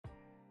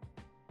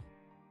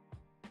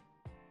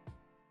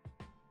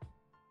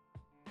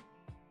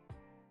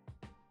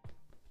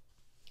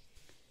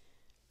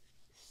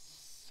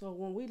So,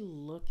 when we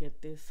look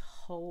at this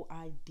whole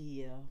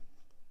idea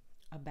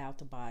about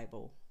the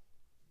Bible,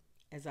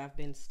 as I've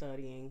been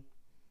studying,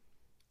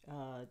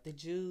 the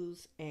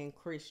Jews and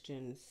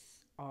Christians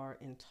are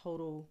in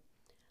total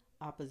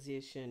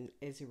opposition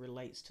as it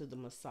relates to the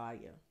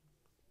Messiah.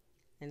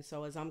 And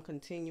so, as I'm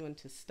continuing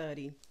to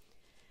study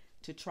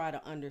to try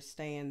to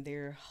understand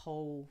their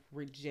whole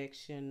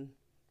rejection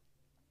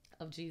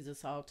of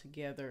Jesus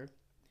altogether,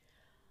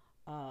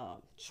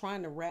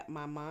 trying to wrap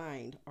my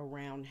mind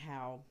around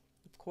how,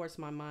 of course,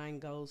 my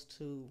mind goes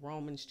to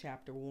Romans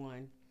chapter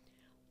 1,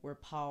 where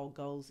Paul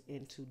goes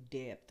into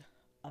depth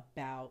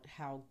about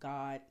how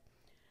God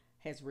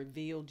has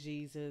revealed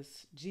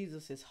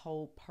Jesus'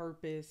 whole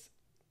purpose,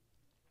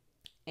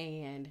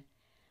 and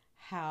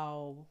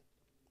how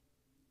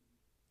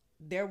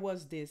there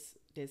was this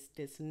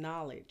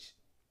knowledge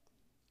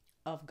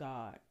of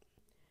God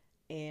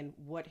and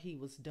what he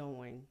was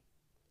doing,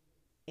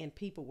 and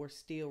people were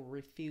still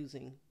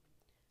refusing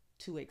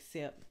to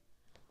accept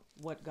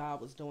what God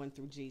was doing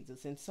through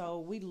Jesus. And so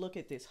we look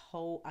at this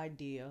whole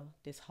idea,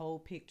 this whole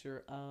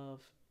picture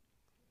of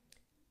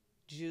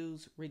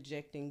Jews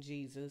rejecting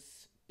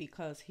Jesus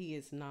because he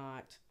is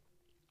not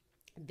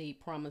the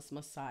promised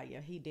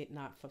Messiah. He did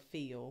not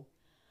fulfill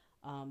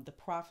the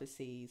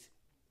prophecies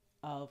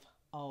of,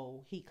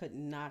 oh, he could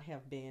not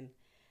have been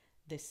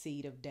the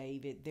seed of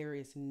David. There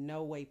is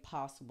no way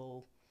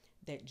possible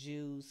that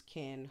Jews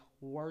can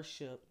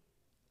worship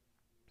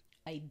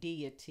a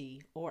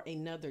deity or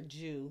another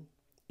Jew,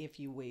 if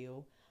you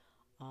will.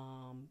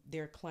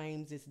 Their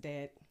claims is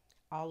that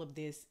all of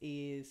this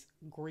is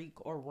Greek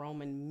or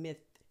Roman myth.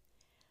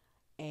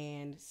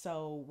 And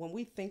so when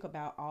we think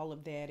about all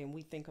of that and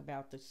we think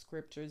about the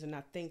scriptures, and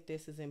I think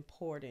this is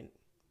important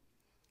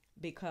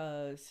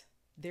because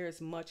there's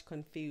much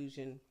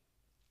confusion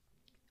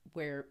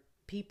where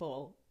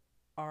people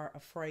are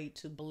afraid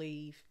to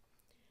believe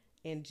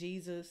in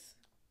Jesus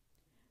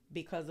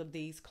because of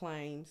these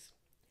claims.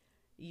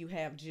 You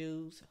have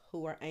Jews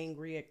who are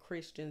angry at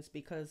Christians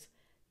because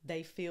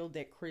they feel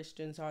that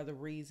Christians are the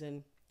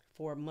reason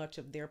for much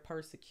of their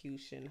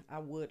persecution. I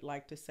would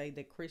like to say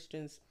that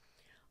Christians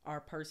are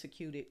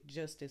persecuted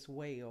just as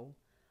well.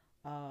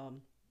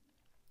 Um,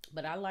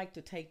 but I like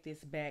to take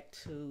this back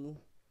to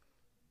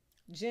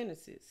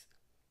Genesis.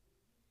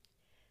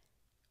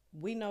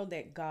 We know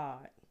that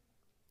God,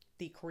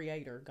 the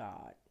creator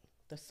God,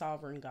 the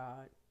sovereign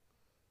God,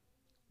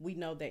 we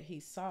know that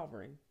he's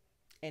sovereign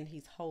and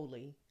he's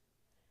holy.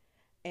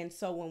 And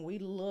so when we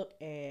look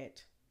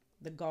at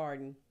the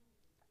garden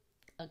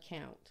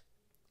account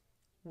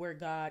where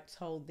God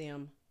told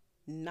them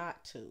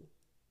not to,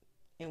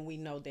 and we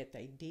know that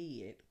they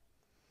did,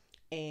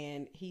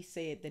 and he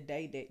said, the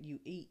day that you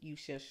eat, you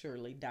shall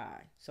surely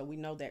die. So we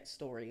know that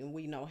story, and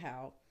we know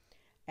how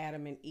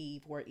Adam and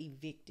Eve were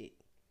evicted.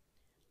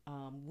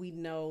 We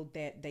know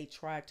that they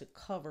tried to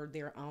cover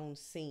their own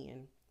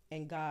sin,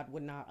 and God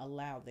would not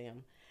allow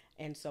them.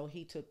 And so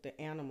he took the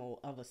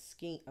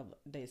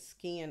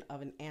skin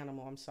of an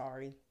animal, I'm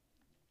sorry,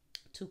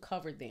 to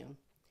cover them.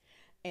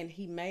 And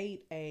he made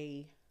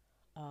a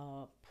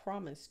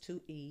promise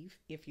to Eve,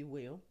 if you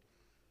will,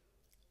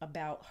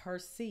 about her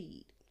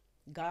seed.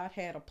 God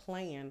had a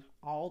plan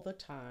all the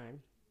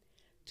time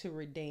to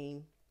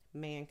redeem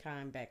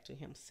mankind back to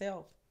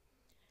himself.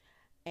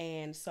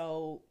 And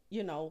so,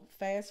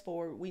 fast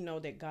forward, we know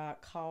that God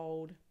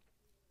called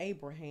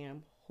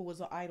Abraham, who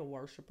was an idol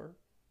worshiper.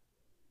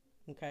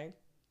 Okay.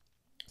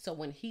 So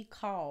when he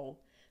called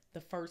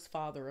the first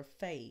father of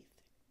faith,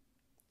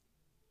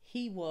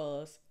 he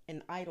was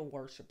an idol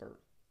worshiper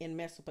in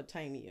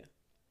Mesopotamia,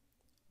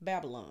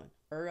 Babylon,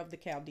 Ur of the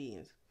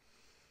Chaldeans.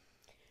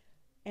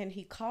 And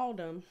he called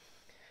him,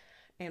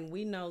 and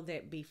we know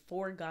that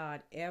before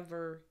God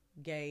ever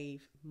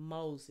gave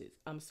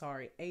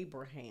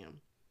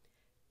Abraham,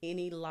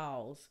 any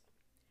laws,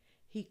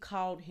 he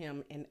called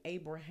him, and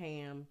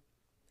Abraham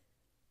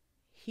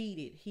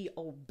he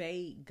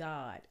obeyed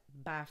God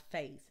by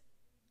faith.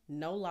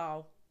 No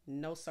law,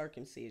 no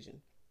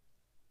circumcision.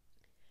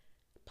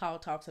 Paul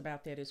talks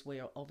about that as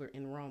well over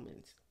in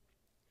Romans.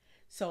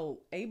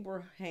 So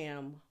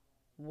Abraham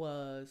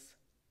was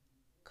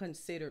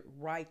considered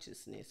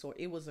righteousness, or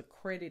it was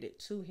accredited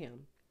to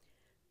him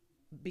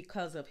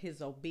because of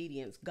his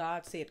obedience.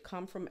 God said,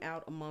 come from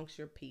out amongst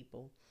your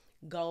people,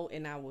 go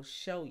and I will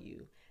show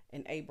you.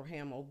 And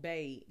Abraham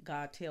obeyed.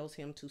 God tells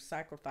him to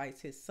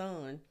sacrifice his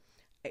son.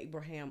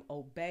 Abraham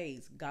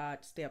obeys.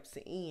 God steps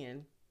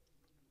in.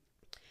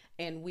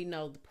 And we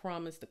know the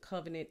promise, the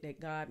covenant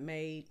that God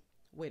made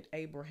with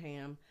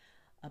Abraham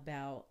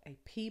about a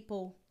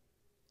people,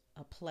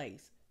 a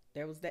place.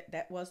 That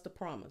was the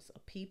promise, a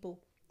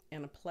people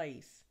and a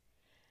place.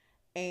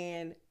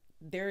 And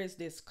there is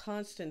this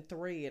constant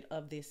thread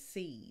of this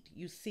seed.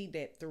 You see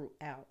that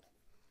throughout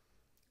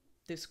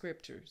the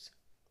scriptures.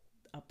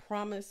 A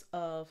promise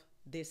of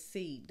this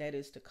seed that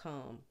is to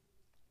come.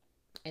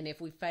 And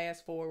if we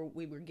fast forward,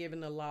 we were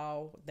given the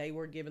law, they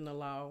were given the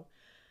law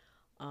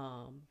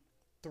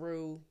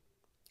through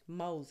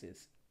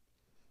Moses.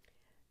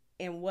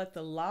 And what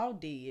the law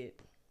did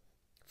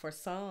For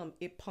some,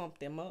 it pumped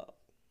them up.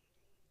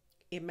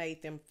 It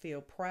made them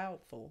feel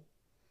proudful,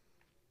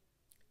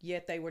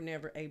 yet they were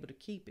never able to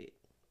keep it.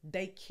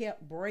 They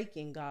kept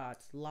breaking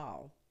God's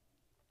law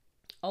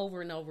over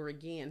and over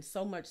again,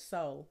 so much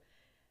so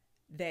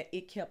that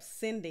it kept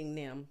sending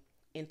them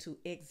into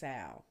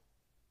exile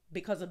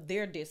because of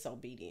their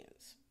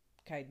disobedience.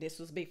 Okay, this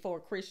was before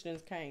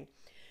Christians came.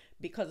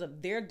 Because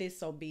of their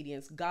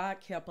disobedience,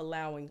 God kept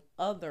allowing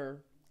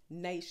other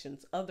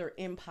nations, other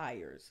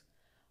empires,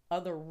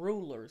 other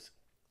rulers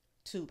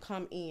to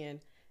come in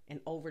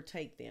and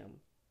overtake them.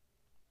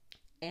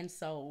 And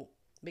so,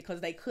 because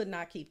they could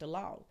not keep the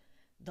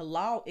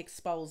law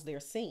exposed their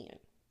sin.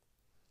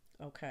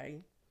 Okay.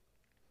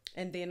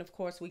 And then, of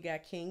course, we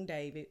got King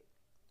David,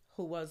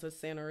 who was a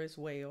sinner as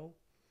well.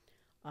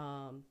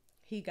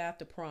 He got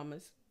the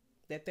promise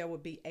that there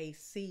would be a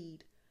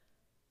seed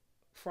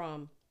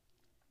from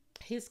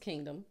his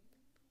kingdom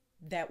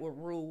that would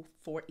rule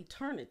for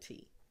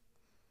eternity.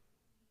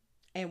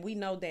 And we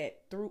know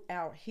that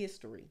throughout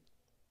history,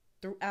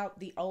 throughout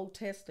the Old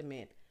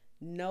Testament,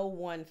 no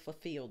one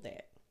fulfilled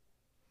that.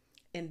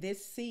 And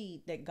this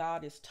seed that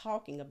God is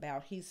talking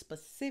about, he's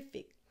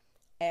specific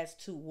as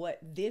to what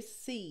this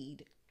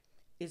seed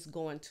is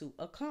going to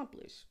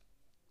accomplish.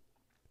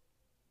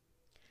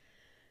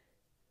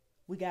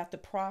 We got the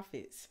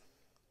prophets,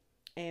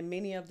 and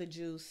many of the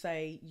Jews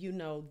say,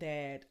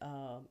 that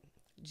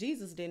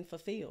Jesus didn't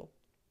fulfill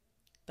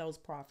those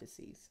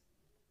prophecies,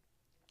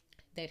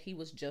 that he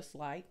was just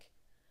like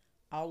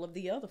all of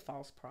the other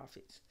false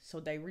prophets.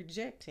 So they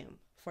reject him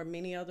for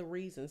many other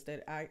reasons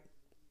that I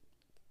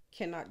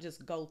cannot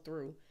just go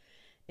through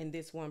in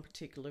this one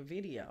particular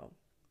video.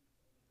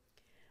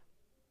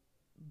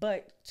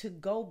 But to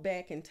go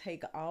back and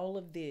take all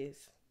of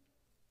this,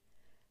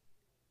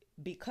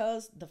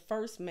 because the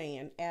first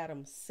man,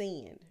 Adam,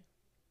 sinned,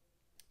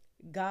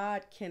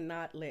 God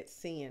cannot let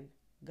sin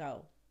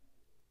go.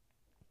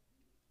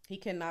 He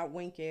cannot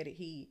wink at it.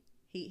 He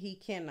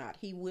cannot.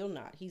 He will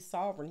not. He's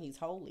sovereign. He's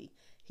holy.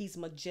 He's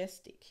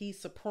majestic. He's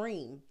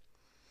supreme.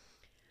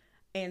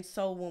 And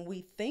so when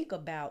we think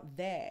about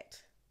that,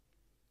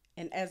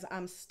 and as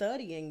I'm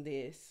studying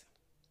this,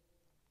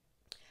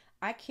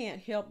 I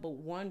can't help but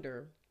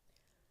wonder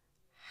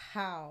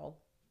how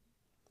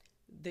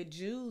the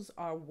Jews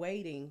are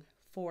waiting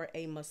for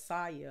a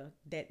Messiah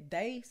that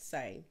they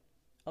say,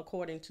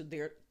 according to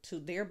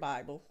their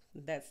Bible,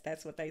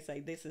 that's what they say.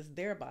 This is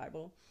their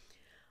Bible.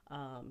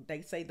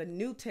 They say the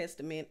New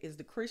Testament is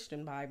the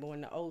Christian Bible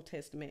and the Old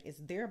Testament is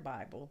their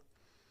Bible.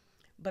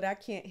 But I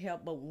can't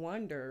help but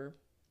wonder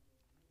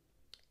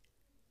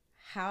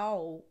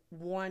how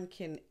one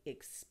can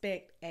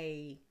expect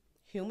a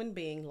human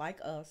being like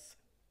us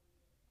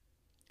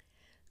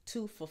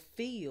to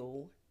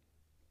fulfill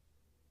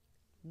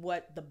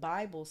what the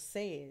Bible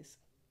says,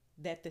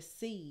 that the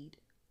seed,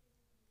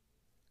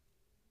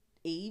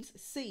 Eve's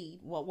seed,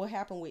 what will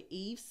happen with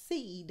Eve's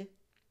seed,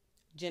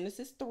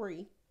 Genesis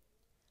 3,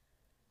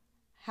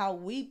 how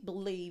we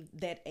believe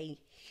that a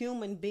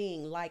human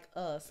being like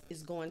us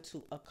is going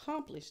to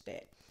accomplish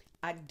that.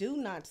 I do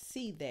not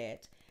see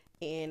that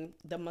in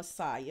the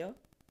Messiah,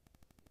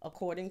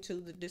 according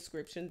to the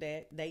description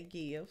that they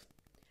give.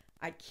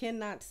 I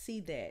cannot see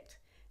that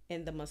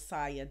in the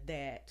Messiah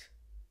that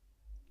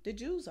the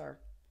Jews are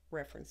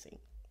referencing.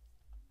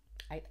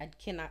 I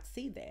cannot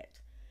see that.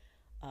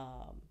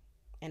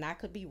 And I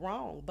could be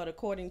wrong, but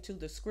according to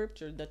the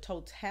scripture, the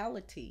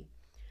totality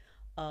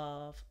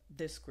of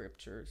the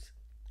scriptures,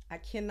 I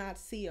cannot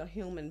see a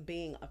human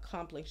being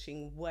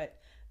accomplishing what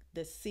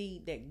the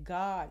seed that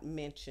God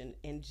mentioned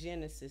in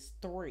Genesis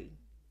 3,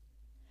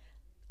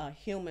 a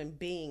human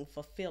being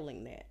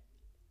fulfilling that.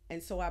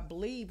 And so I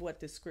believe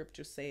what the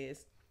scripture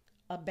says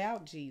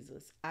about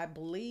Jesus. I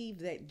believe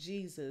that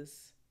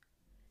Jesus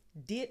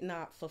did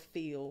not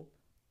fulfill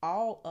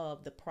all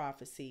of the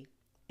prophecy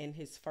in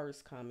his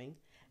first coming.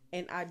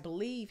 And I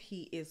believe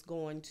he is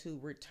going to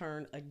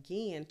return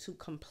again to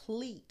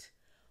complete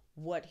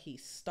what he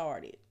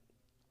started.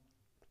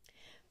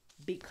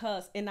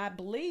 And I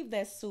believe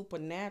that's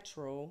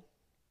supernatural,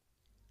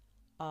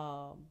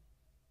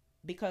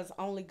 because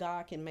only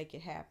God can make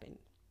it happen.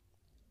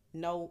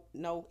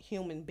 No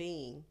human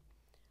being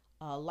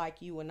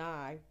like you and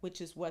I, which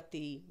is what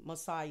the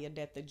Messiah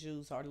that the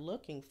Jews are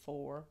looking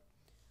for,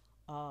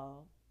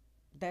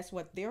 that's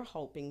what they're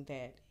hoping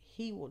that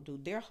he will do.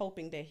 They're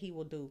hoping that he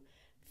will do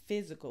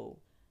physical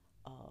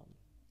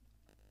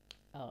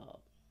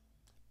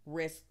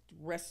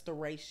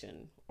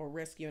restoration or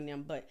rescuing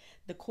them. But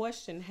the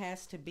question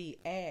has to be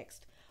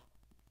asked,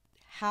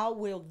 how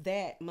will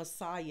that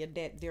Messiah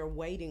that they're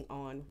waiting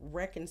on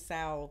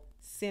reconcile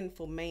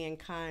sinful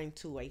mankind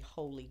to a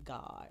holy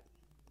God?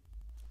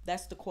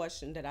 That's the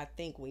question that I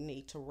think we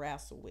need to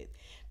wrestle with,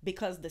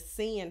 because the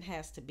sin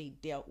has to be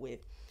dealt with,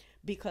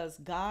 because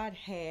God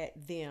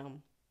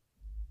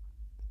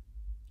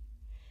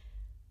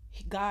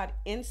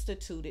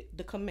instituted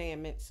the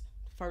commandments,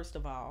 first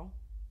of all,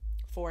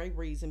 for a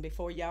reason.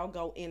 Before y'all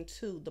go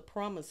into the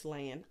promised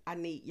land, I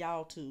need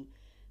y'all to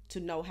to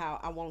know how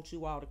I want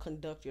you all to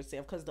conduct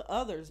yourself, because the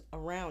others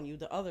around you,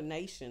 the other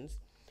nations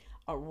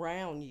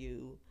around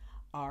you,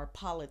 are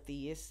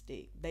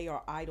polytheistic. They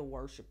are idol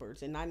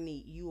worshipers, and I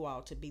need you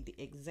all to be the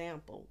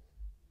example,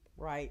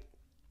 right?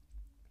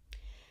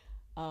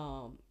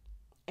 Um,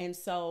 and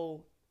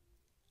so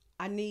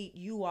I need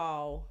you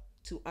all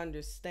to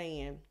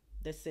understand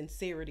the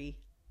sincerity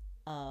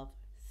of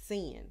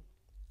sin,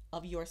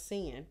 of your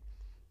sin,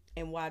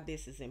 and why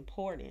this is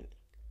important.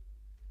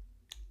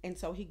 And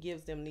so he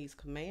gives them these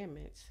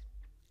commandments,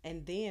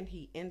 and then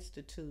he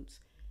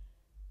institutes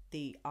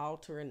the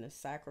altar and the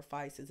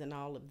sacrifices and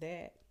all of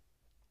that.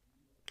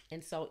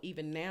 And so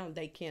even now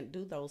they can't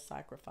do those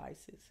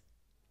sacrifices.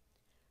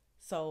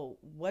 So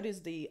what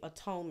is the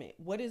atonement?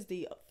 What is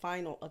the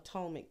final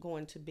atonement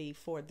going to be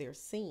for their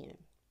sin?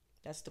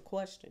 That's the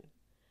question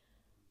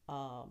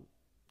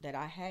that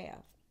I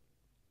have.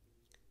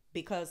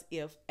 Because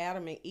if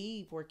Adam and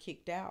Eve were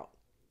kicked out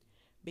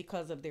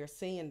because of their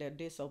sin, their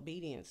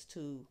disobedience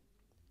to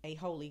a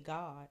holy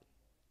God,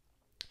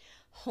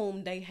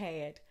 whom they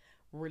had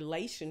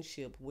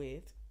relationship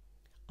with,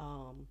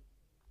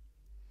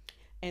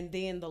 and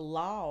then the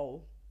law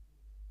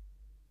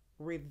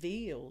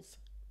reveals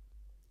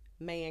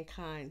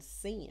mankind's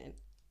sin.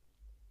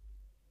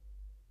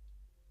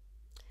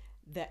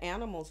 The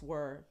animals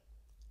were,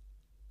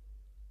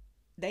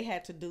 they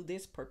had to do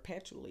this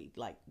perpetually.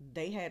 Like,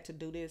 they had to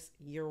do this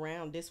year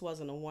round. This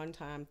wasn't a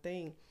one-time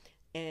thing.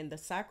 And the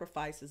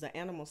sacrifices, the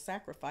animal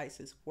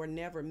sacrifices, were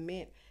never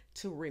meant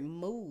to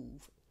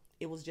remove.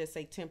 It was just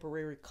a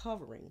temporary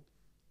covering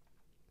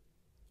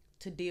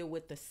to deal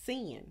with the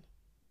sin.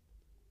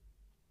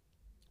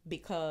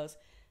 Because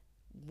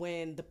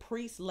when the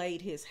priest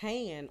laid his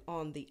hand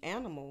on the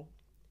animal,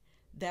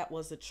 that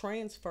was a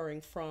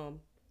transferring from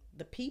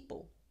the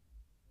people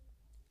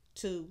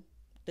to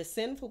the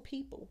sinful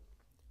people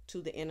to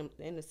the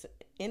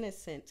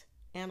innocent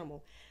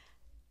animal.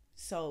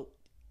 So,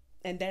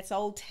 and that's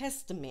Old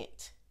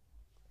Testament.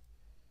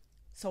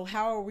 So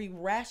how are we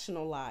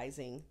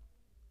rationalizing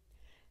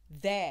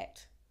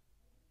that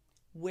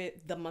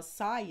with the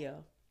Messiah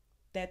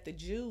that the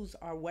Jews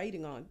are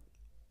waiting on?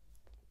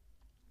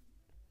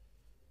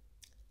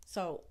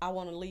 So I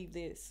want to leave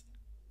this.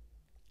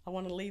 I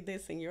want to leave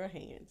this in your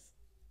hands.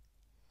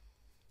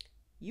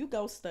 You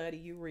go study,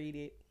 you read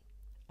it.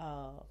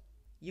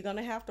 You're going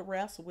to have to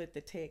wrestle with the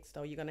text,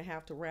 though. You're going to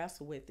have to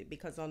wrestle with it,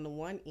 because on the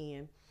one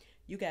end,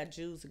 you got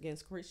Jews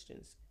against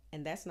Christians,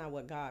 and that's not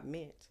what God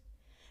meant.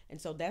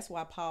 And so that's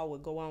why Paul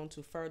would go on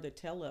to further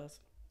tell us,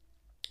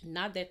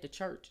 not that the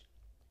church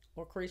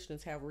or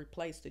Christians have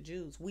replaced the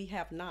Jews. We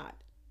have not.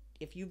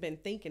 If you've been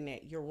thinking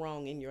that, you're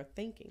wrong in your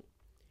thinking.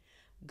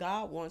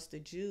 God wants the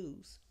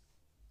Jews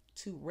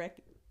to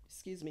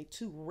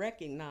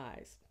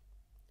recognize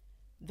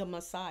the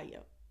Messiah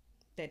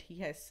that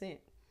he has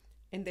sent,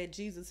 and that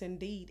Jesus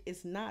indeed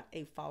is not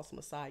a false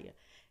Messiah.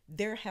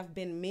 There have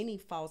been many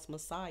false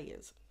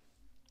messiahs.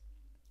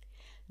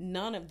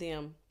 None of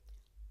them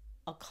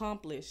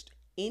accomplished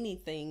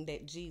anything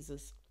that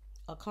Jesus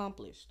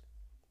accomplished.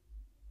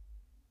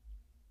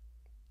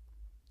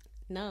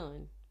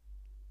 None.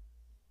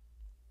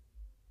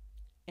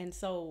 And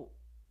so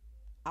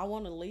I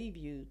want to leave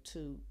you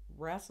to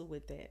wrestle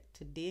with that,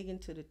 to dig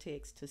into the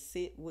text, to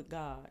sit with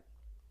God.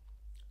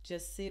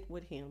 Just sit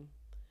with him.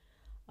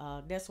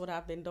 That's what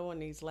I've been doing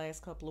these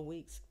last couple of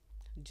weeks.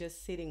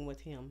 Just sitting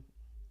with him,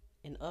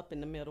 and up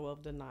in the middle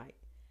of the night,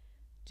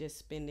 just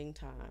spending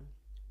time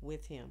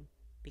with him,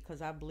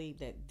 because I believe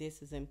that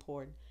this is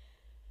important.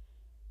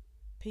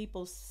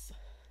 People's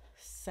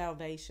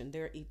salvation,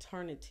 their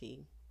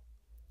eternity,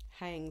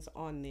 hangs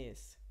on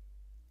this,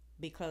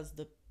 because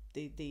the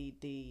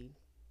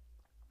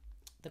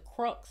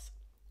crux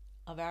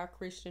of our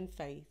Christian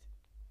faith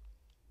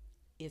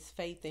is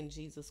faith in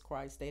Jesus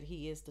Christ, that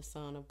he is the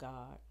Son of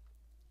God,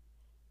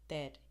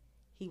 that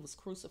he was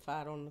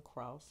crucified on the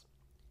cross,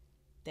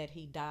 that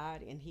he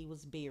died and he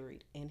was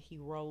buried and he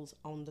rose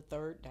on the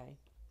third day,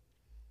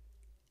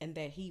 and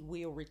that he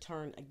will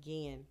return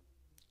again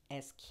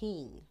as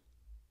king,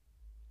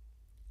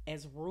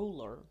 as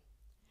ruler,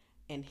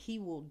 and he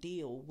will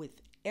deal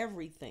with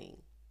everything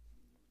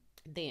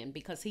then,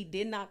 because he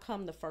did not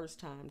come the first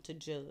time to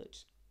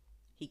judge.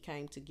 He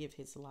came to give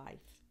his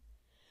life.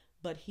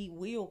 But he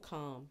will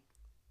come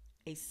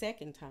a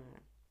second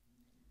time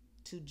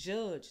to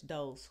judge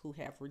those who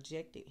have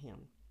rejected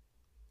him.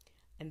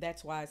 And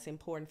that's why it's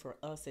important for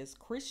us as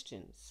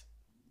Christians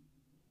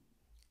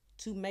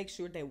to make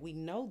sure that we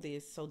know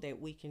this, so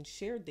that we can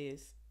share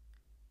this,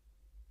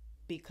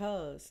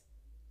 because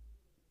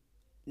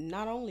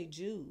not only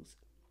Jews,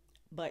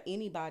 but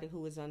anybody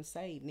who is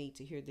unsaved need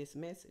to hear this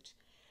message.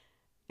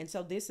 And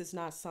so this is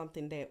not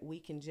something that we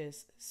can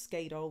just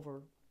skate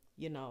over,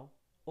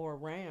 or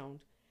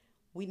around.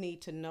 We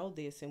need to know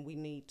this, and we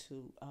need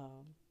to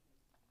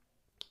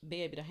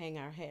be able to hang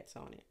our hats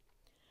on it.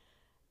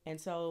 And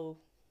so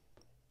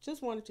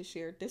just wanted to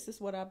share. This is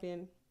what I've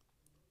been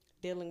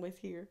dealing with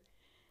here.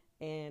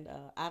 And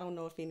I don't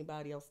know if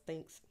anybody else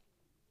thinks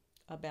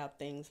about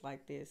things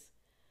like this.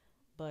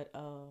 But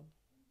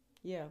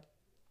yeah,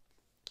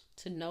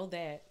 to know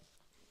that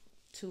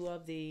two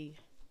of the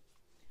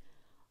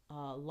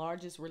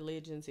largest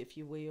religions, if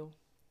you will,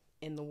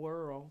 in the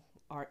world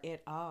are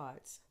at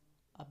odds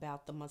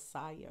about the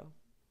Messiah.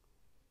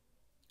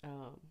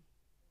 Um,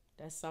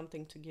 that's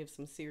something to give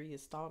some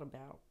serious thought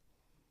about.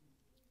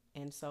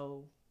 And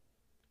so,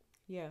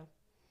 yeah,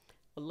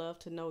 would love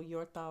to know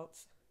your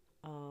thoughts.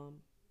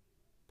 Um,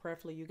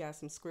 Preferably, you got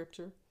some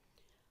scripture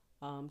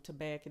to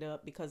back it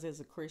up, because as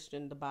a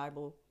Christian, the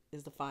Bible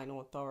is the final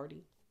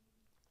authority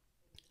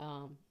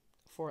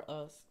for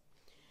us.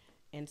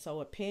 And so,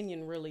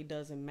 opinion really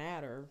doesn't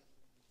matter,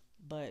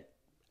 but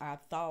our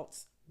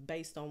thoughts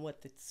based on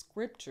what the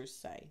scriptures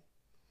say,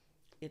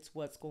 it's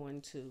what's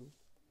going to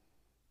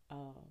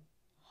uh,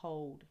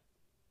 hold,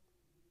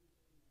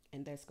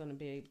 and that's going to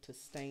be able to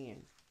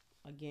stand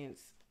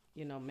against,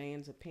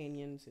 man's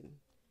opinions and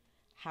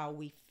how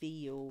we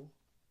feel,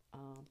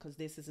 because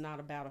this is not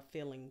about a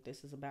feeling.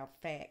 This is about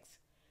facts,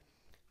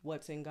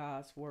 what's in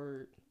God's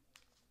word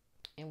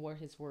and what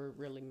his word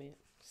really meant.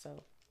 So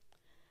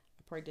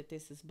I pray that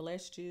this has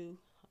blessed you.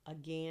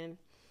 Again,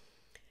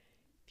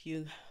 if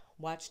you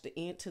watch the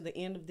end to the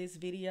end of this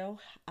video,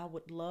 I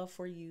would love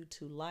for you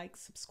to like,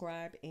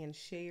 subscribe, and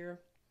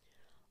share,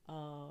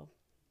 so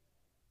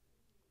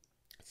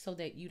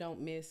that you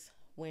don't miss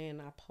when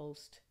I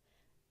post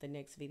the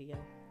next video.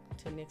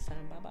 Till next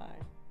time, bye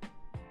bye.